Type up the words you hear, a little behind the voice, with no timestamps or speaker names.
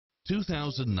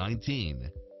2019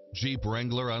 Jeep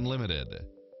Wrangler Unlimited.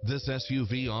 This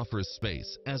SUV offers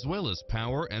space as well as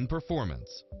power and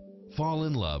performance. Fall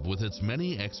in love with its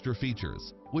many extra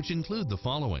features, which include the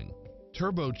following: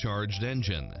 turbocharged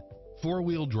engine,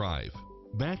 four-wheel drive,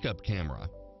 backup camera,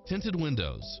 tinted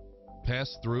windows,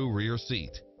 pass-through rear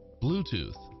seat,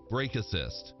 Bluetooth, brake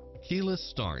assist, keyless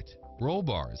start, roll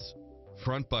bars,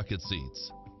 front bucket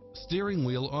seats, steering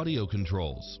wheel audio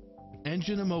controls,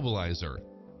 engine immobilizer,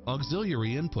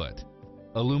 auxiliary input,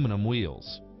 aluminum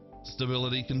wheels,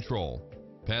 stability control,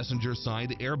 passenger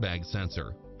side airbag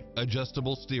sensor,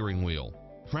 adjustable steering wheel,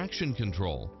 traction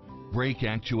control, brake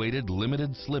actuated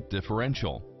limited slip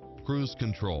differential, cruise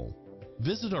control.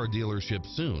 Visit our dealership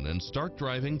soon and start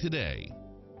driving today.